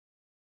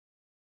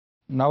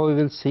Now we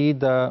will see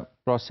the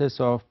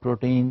process of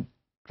protein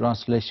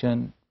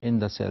translation in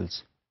the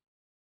cells.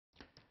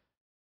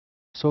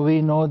 So we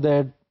know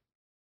that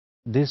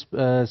this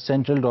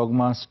central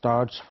dogma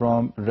starts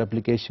from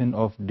replication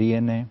of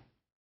DNA.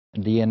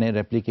 DNA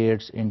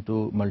replicates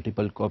into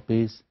multiple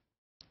copies.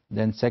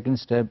 Then second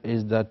step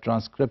is the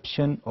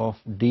transcription of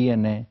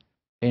DNA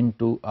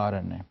into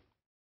RNA.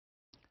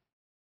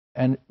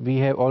 And we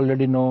have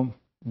already know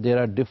there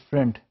are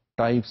different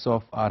types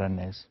of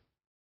RNAs.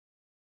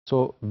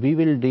 So we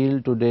will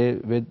deal today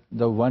with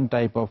the one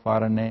type of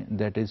RNA,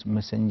 that is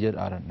messenger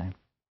RNA.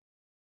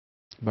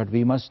 But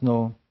we must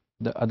know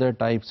the other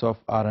types of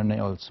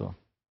RNA also.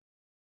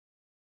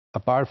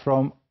 Apart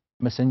from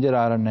messenger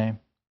RNA,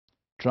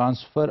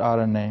 transfer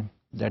RNA,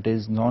 that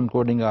is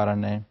non-coding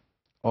RNA,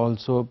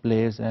 also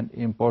plays an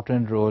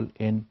important role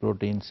in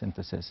protein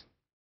synthesis.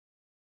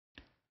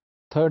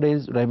 Third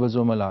is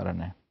ribosomal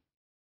RNA,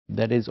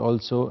 that is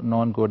also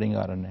non-coding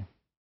RNA.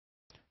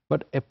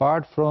 But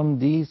apart from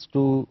these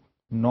two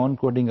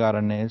non-coding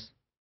RNAs,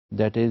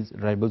 that is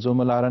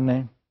ribosomal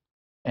RNA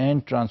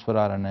and transfer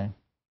RNA,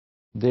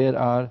 there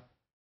are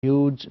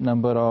huge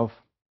number of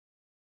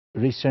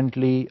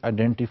recently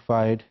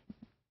identified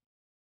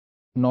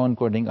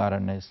non-coding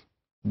RNAs.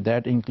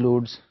 That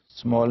includes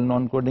small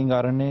non-coding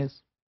RNAs,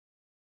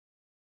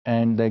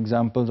 and the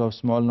examples of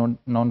small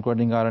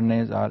non-coding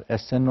RNAs are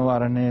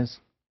SNORNAs,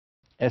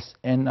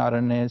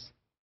 SNRNAs.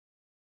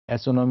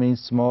 SNO means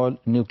small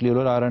nuclear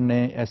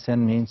RNA,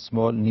 SN means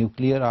small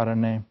nuclear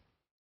RNA,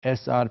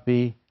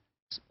 SRP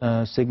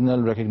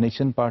signal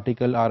recognition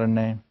particle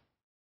RNA,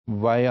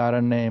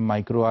 yRNA,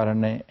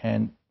 microRNA,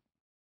 and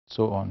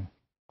so on.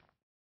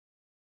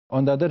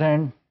 On the other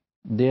hand,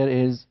 there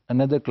is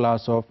another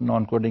class of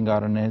non-coding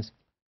RNAs,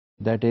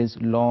 that is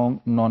long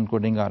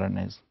non-coding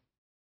RNAs.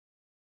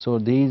 So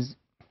these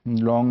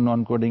long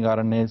non-coding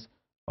RNAs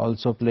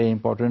also play an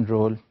important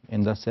role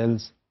in the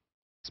cells.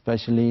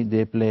 Especially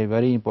they play a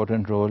very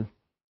important role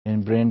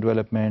in brain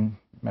development,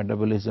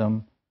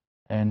 metabolism,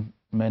 and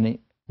many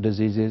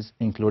diseases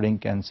including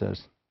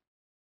cancers.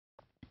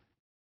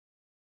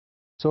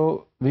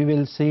 So we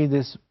will see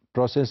this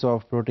process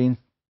of protein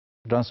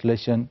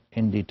translation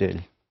in detail.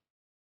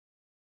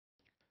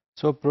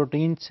 So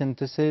protein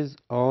synthesis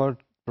or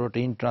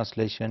protein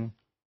translation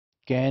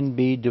can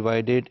be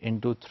divided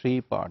into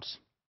three parts.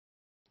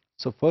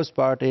 So first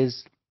part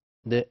is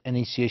the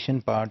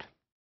initiation part.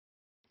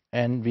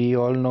 And we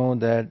all know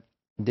that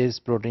this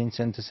protein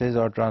synthesis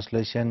or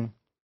translation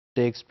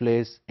takes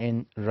place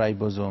in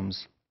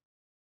ribosomes.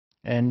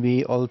 And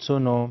we also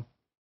know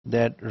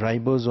that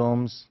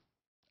ribosomes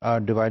are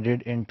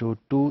divided into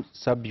two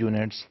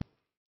subunits.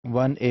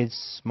 One is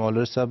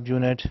smaller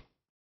subunit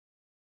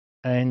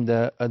and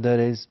the other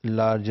is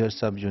larger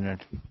subunit.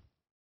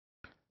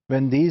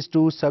 When these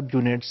two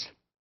subunits,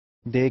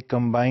 they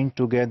combine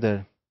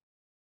together,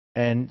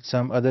 and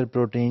some other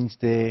proteins,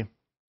 they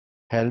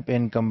help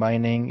in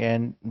combining,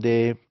 and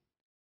they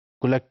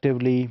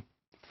collectively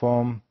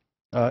form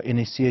an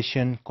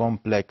initiation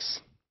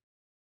complex.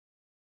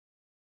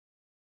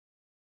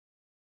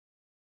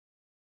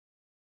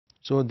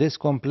 So this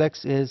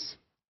complex is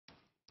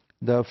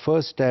the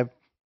first step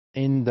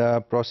in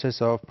the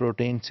process of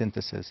protein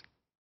synthesis.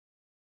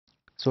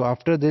 So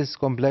after this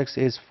complex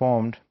is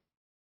formed,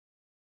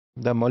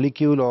 the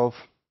molecule of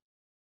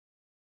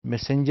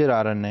messenger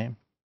RNA,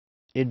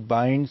 it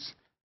binds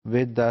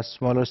with the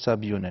smaller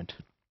subunit.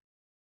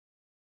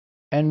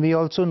 And we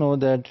also know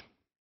that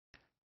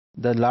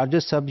the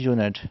largest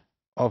subunit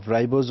of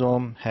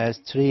ribosome has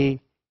three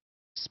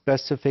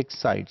specific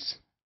sites.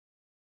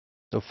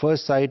 The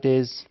first site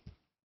is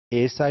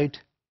A site,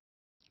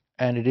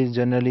 and it is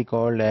generally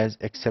called as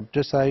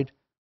acceptor site,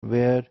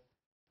 where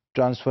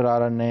transfer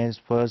RNAs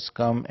first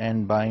come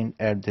and bind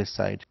at this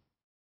site.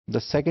 The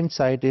second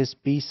site is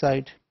P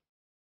site,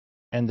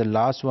 and the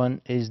last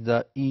one is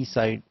the E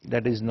site,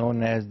 that is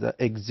known as the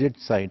exit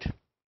site.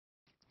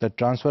 The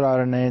transfer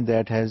RNA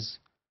that has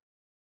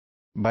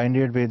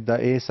binded with the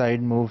A site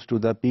moves to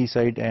the P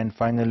site, and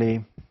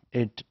finally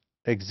it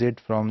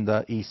exits from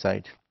the E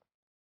site.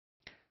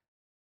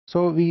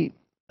 So we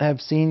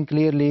have seen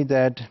clearly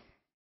that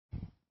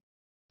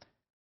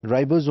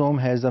ribosome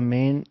has a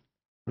main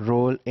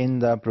role in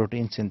the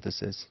protein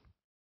synthesis.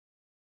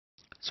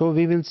 So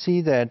we will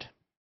see that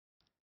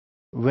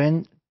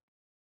when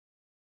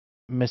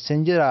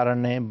messenger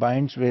RNA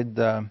binds with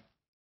the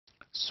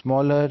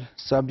smaller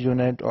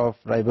subunit of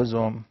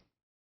ribosome,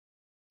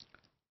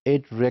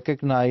 it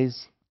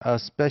recognizes a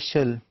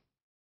special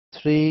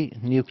 3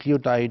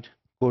 nucleotide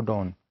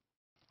codon.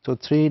 So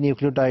 3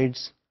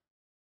 nucleotides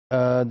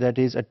that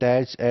is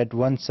attached at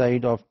one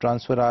side of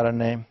transfer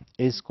RNA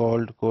is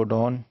called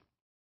codon,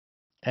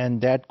 and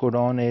that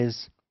codon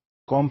is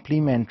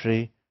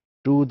complementary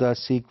to the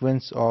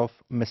sequence of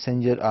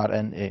messenger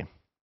RNA.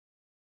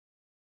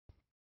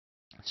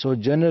 So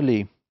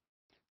generally,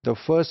 the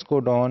first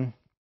codon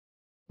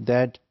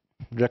that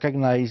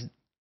recognizes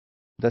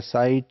the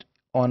site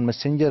on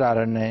messenger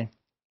RNA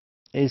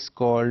is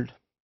called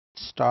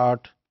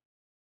start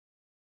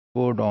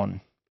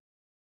codon.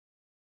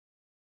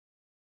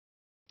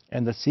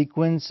 And the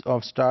sequence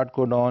of start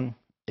codon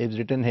is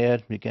written here,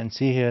 we can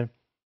see here,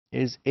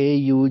 is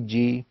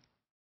AUG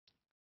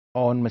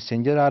on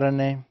messenger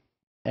RNA,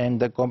 and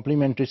the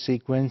complementary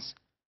sequence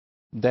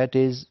that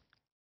is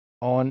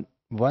on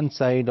one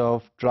side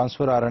of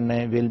transfer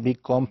RNA will be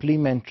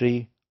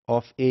complementary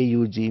of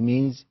AUG,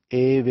 means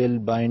A will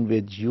bind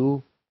with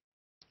U,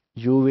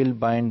 U will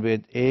bind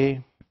with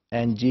A,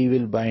 and G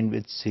will bind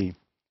with C.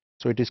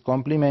 So it is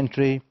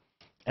complementary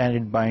and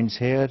it binds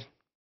here.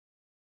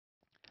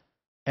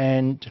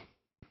 And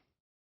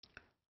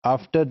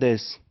after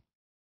this,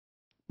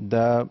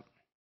 the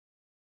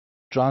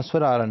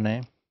transfer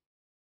RNA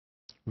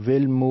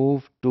will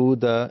move to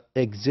the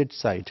exit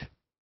site.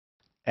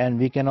 And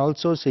we can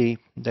also see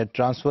that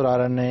transfer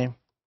RNA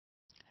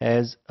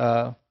has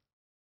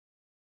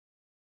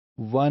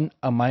one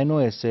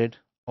amino acid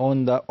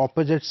on the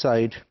opposite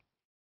side,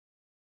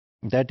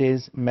 that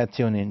is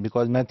methionine,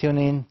 because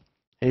methionine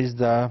is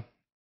the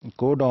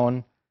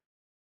codon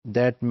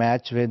that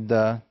match with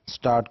the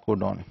start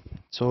codon.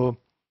 So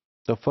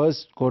the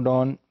first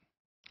codon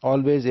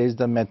always is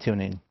the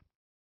methionine.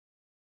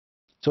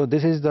 So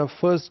this is the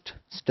first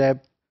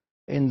step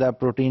in the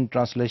protein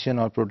translation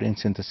or protein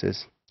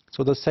synthesis.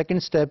 So the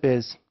second step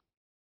is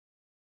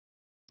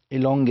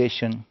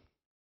elongation.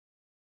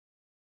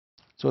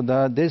 So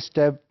this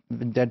step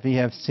that we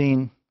have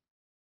seen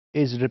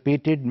is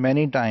repeated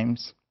many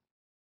times,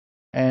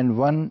 and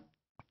one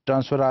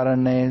transfer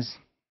RNA,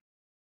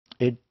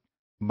 it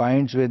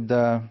binds with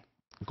the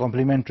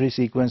complementary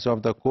sequence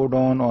of the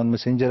codon on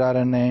messenger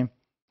RNA,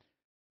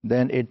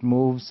 then it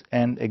moves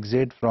and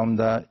exits from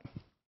the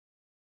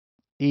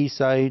E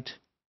site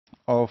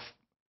of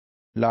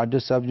larger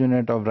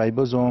subunit of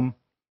ribosome.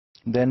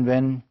 Then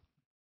when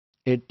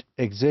it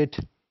exits,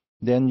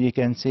 then you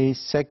can see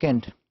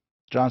second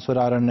transfer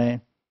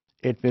RNA,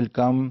 it will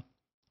come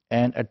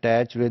and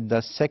attach with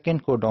the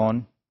second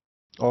codon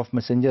of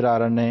messenger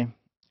RNA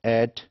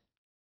at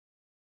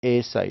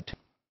A site.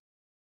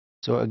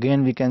 So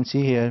again we can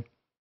see here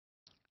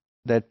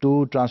that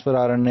two transfer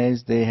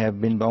RNAs, they have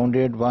been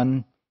bounded.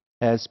 One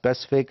has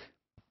specific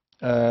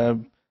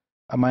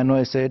amino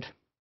acid,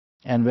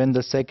 and when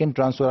the second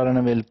transfer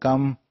RNA will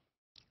come,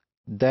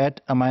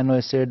 that amino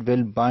acid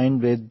will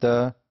bind with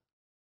the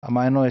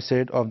amino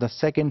acid of the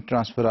second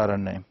transfer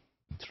RNA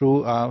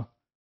through a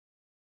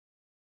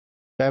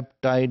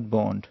peptide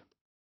bond.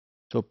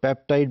 So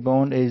peptide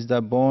bond is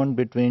the bond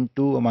between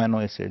two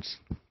amino acids.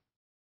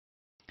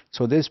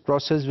 So this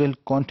process will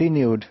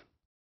continue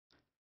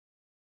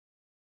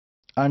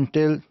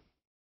until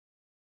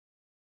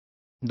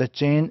the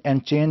chain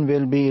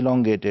will be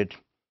elongated.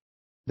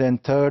 Then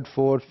third,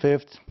 fourth,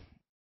 fifth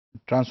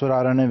transfer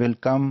RNA will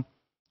come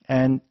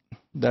and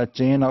the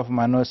chain of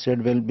amino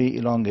acid will be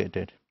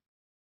elongated.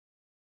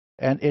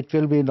 And it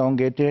will be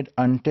elongated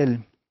until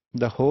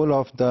the whole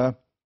of the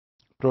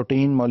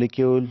protein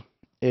molecule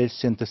is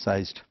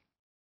synthesized.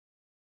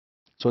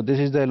 So this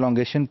is the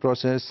elongation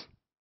process,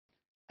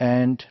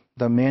 and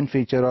the main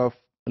feature of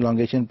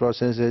elongation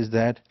process is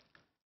that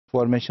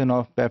formation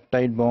of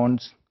peptide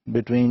bonds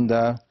between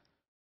the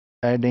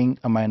adding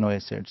amino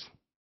acids.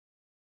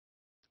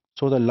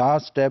 So the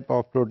last step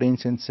of protein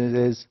synthesis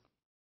is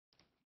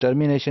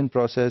termination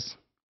process,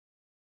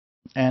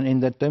 and in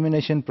the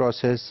termination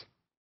process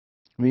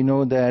we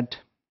know that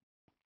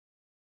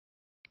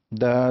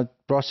the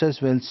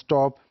process will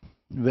stop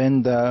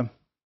when the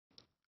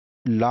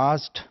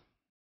last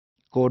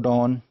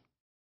codon,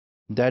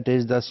 that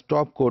is the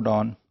stop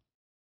codon,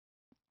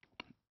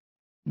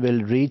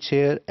 will reach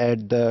here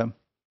at the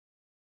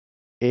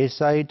A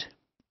site,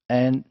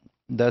 and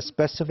the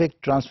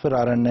specific transfer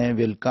RNA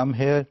will come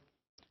here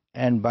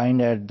and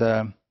bind at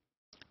the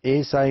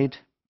A site,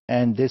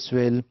 and this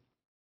will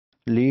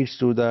lead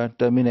to the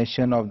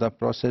termination of the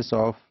process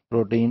of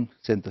protein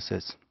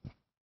synthesis.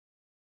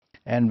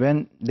 And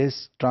when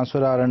this transfer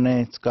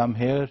RNAs come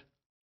here,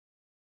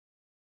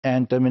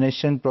 and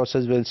termination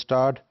process will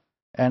start,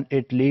 and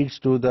it leads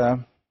to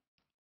the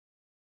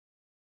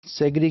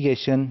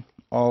segregation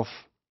of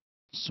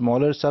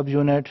smaller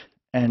subunit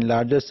and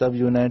larger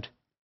subunit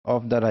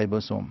of the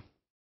ribosome.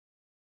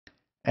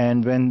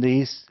 And when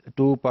these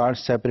two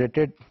parts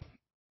separated,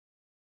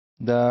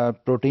 the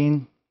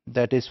protein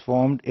that is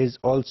formed is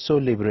also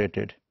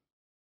liberated,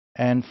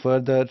 and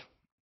further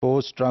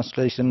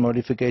post-translation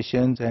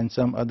modifications and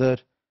some other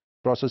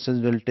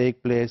processes will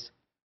take place,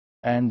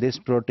 and this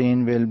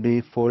protein will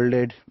be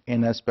folded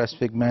in a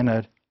specific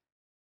manner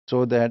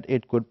so that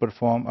it could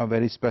perform a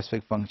very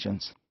specific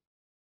functions.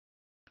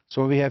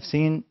 So we have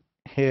seen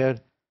here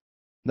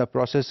the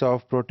process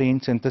of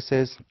protein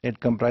synthesis. It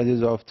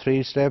comprises of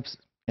three steps: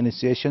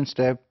 initiation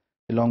step,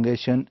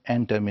 elongation,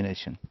 and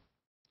termination.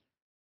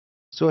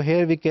 So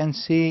here we can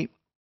see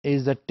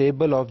is the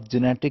table of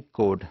genetic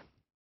code.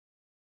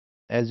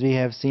 As we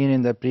have seen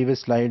in the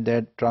previous slide,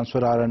 that transfer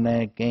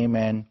RNA came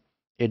and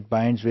it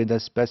binds with a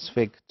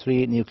specific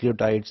three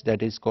nucleotides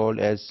that is called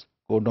as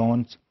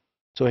codons.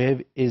 So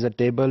here is a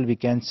table. We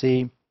can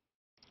see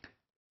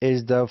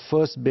is the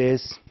first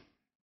base,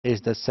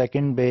 is the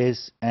second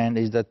base, and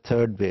is the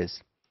third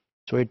base.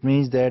 So it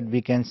means that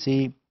we can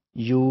see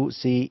U,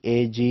 C,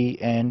 A, G,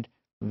 and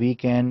we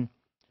can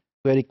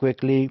very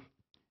quickly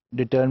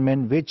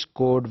determine which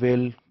code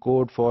will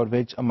code for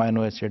which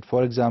amino acid.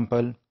 For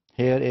example,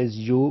 here is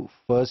U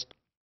first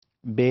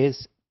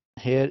base,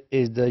 here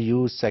is the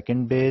U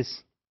second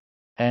base,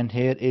 and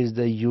here is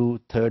the U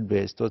third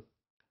base. So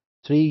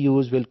three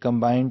U's will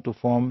combine to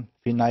form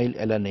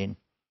phenylalanine.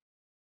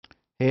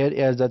 Here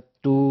is the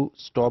two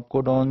stop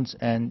codons,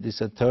 and this is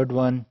the third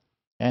one,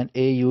 and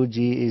AUG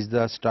is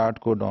the start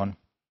codon.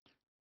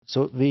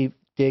 So we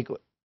take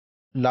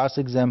last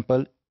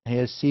example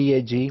here,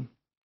 CAG,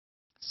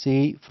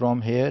 C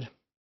from here,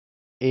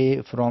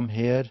 A from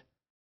here,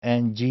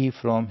 and G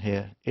from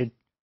here. It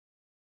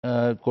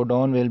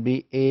codon will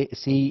be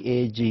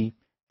CAG,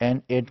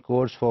 and it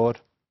codes for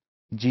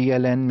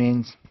GLN,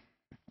 means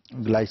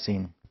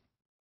glycine.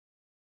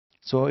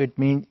 So it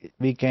means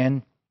we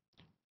can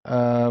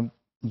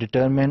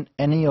determine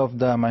any of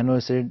the amino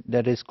acid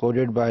that is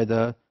coded by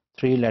the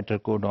three letter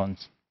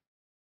codons.